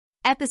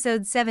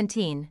Episode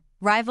 17,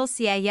 Rival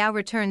Xie Yao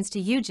returns to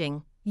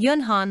Yujing.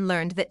 Yun Han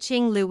learned that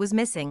Qing Lu was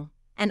missing,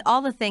 and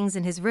all the things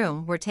in his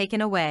room were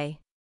taken away.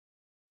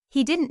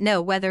 He didn't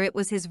know whether it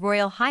was His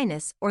Royal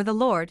Highness or the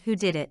Lord who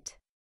did it.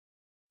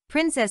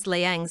 Princess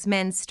Liang's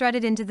men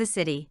strutted into the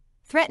city,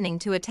 threatening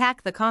to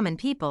attack the common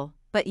people,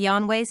 but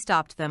Yanwei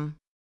stopped them.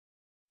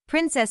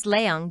 Princess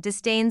Liang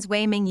disdains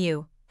Wei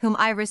Mingyu, whom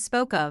Iris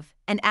spoke of,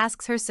 and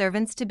asks her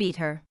servants to beat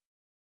her.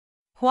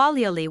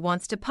 Hualiuli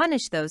wants to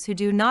punish those who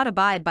do not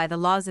abide by the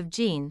laws of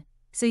Jin,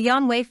 so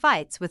Yanwei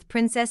fights with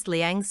Princess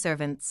Liang's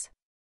servants.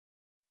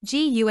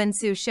 Ji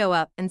Yuansu show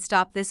up and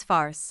stop this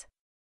farce.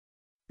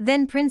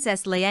 Then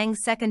Princess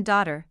Liang's second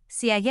daughter,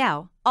 Xie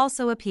Yao,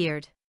 also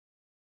appeared.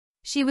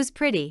 She was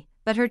pretty,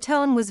 but her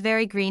tone was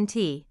very green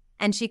tea,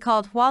 and she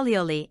called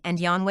Hualiuli and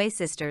Yanwei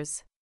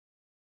sisters.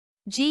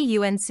 Ji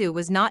Yuansu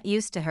was not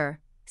used to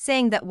her,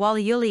 saying that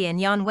Hualiuli and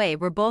Yanwei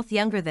were both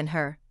younger than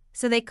her,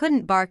 so they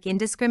couldn't bark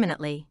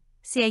indiscriminately.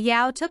 Xie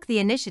Yao took the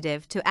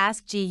initiative to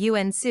ask Ji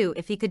Yuansu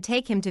if he could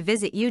take him to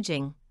visit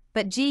Yujing,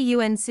 but Ji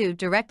Yuansu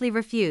directly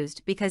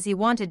refused because he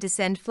wanted to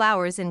send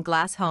flowers in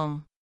glass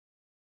home.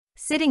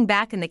 Sitting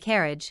back in the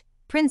carriage,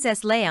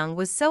 Princess Liang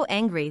was so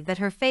angry that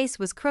her face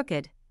was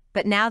crooked,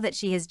 but now that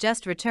she has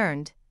just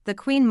returned, the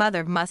Queen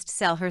Mother must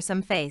sell her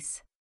some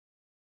face.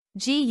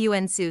 Ji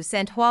Yuansu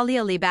sent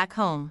Hualiuli back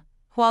home.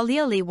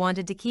 Hualiuli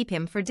wanted to keep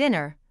him for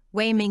dinner.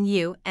 Wei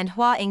Mingyu and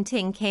Hua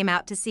Yingting came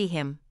out to see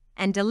him,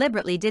 and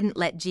deliberately didn't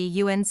let Ji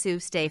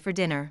Yuansu stay for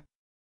dinner.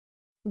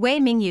 Wei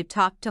Mingyu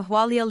talked to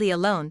Hualiuli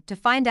alone to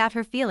find out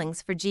her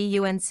feelings for Ji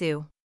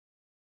Yuansu.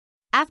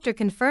 After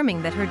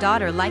confirming that her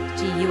daughter liked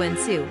Ji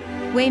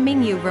Yuansu, Wei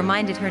Mingyu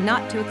reminded her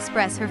not to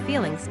express her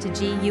feelings to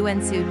Ji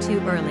Yuansu too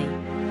early.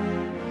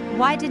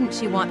 Why didn't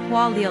she want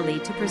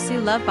Hualiuli to pursue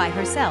love by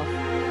herself?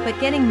 But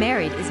getting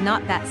married is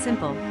not that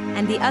simple,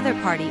 and the other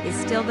party is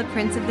still the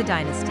prince of the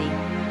dynasty.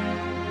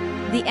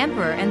 The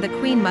emperor and the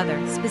queen mother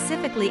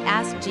specifically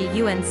asked Ji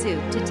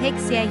Yuansu to take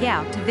Xie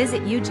Yao to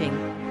visit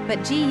Yujing,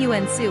 but Ji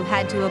Yuansu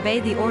had to obey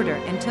the order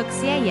and took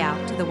Xie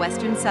Yao to the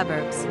western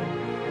suburbs.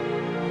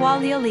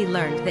 Hualiuli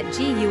learned that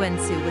Ji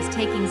Yuansu was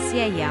taking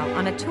Xie Yao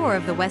on a tour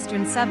of the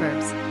western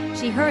suburbs.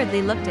 She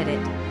hurriedly looked at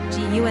it.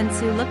 Ji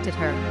Yuansu looked at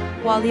her.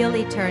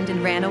 Hualiuli turned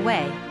and ran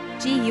away.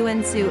 Ji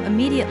Yuansu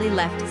immediately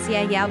left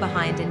Xie Yao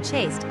behind and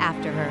chased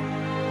after her.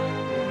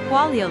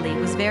 Hualiuli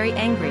was very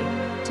angry,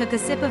 took a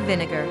sip of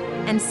vinegar,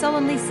 and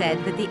sullenly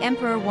said that the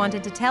emperor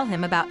wanted to tell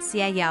him about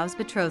Xie Yao's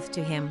betrothed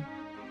to him.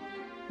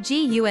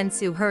 Ji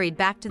Yuansu hurried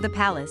back to the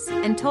palace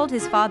and told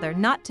his father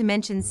not to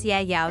mention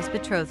Xie Yao's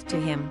betrothed to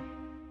him.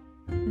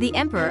 The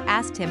emperor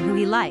asked him who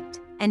he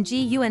liked, and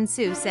Ji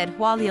Yuansu said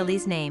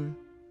Hualiuli's name.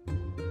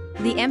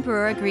 The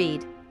emperor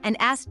agreed, and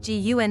asked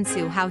Ji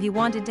Yuansu how he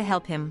wanted to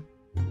help him.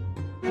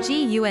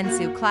 Ji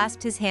Yuansu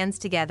clasped his hands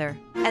together.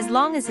 As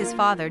long as his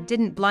father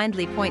didn't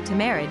blindly point to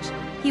marriage,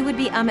 he would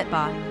be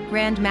Amitabha.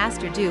 Grand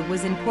Master Du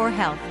was in poor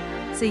health,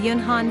 so Yun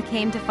Han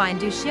came to find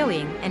Du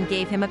Xiuying and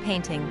gave him a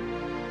painting.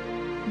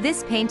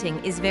 This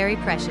painting is very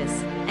precious,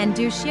 and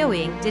Du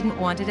Xiuying didn't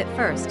want it at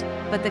first,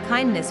 but the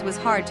kindness was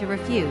hard to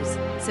refuse,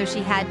 so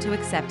she had to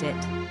accept it.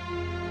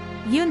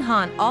 Yun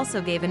Han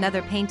also gave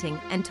another painting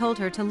and told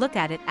her to look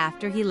at it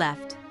after he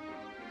left.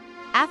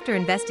 After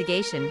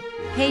investigation,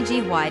 Pei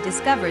Jihui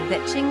discovered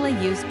that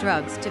Qingli used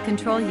drugs to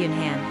control Yun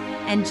Han,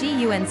 and Ji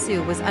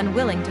Yuansu was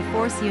unwilling to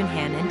force Yun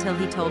Han until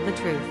he told the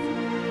truth.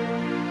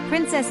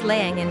 Princess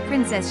Liang and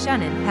Princess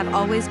Shunan have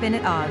always been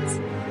at odds.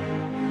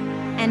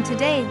 And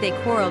today they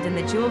quarreled in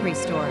the jewelry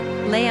store.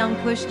 Liang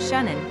pushed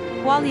Shunan.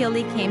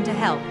 Hualiuli came to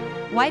help,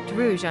 wiped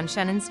rouge on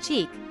Shunan's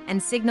cheek,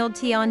 and signaled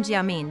Tian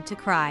Jiamin to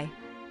cry.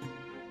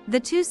 The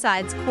two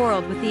sides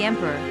quarreled with the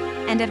emperor,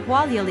 and at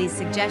Hualiuli's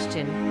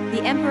suggestion,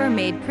 the emperor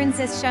made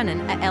Princess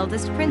Shunan a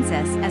eldest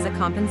princess as a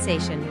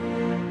compensation.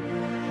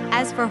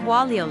 As for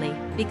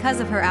Hualiuli,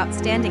 because of her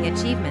outstanding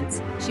achievements,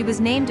 she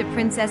was named a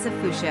princess of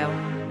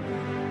Fushou.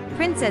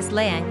 Princess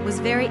Liang was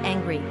very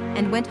angry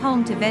and went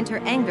home to vent her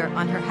anger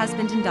on her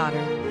husband and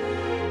daughter.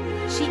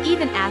 She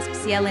even asked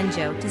Xie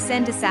Linzhou to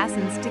send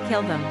assassins to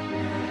kill them.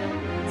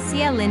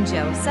 Xie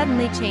Linzhou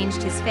suddenly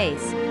changed his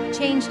face,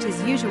 changed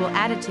his usual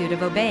attitude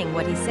of obeying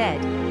what he said,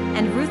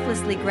 and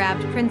ruthlessly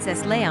grabbed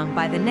Princess Liang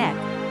by the neck,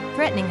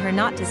 threatening her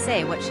not to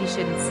say what she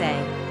shouldn't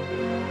say.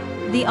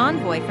 The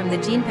envoy from the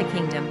Jinpa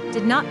kingdom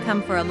did not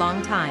come for a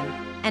long time,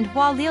 and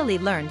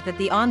Hualiuli learned that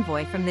the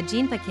envoy from the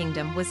Jinpa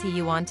kingdom was He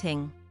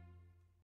Yuanting.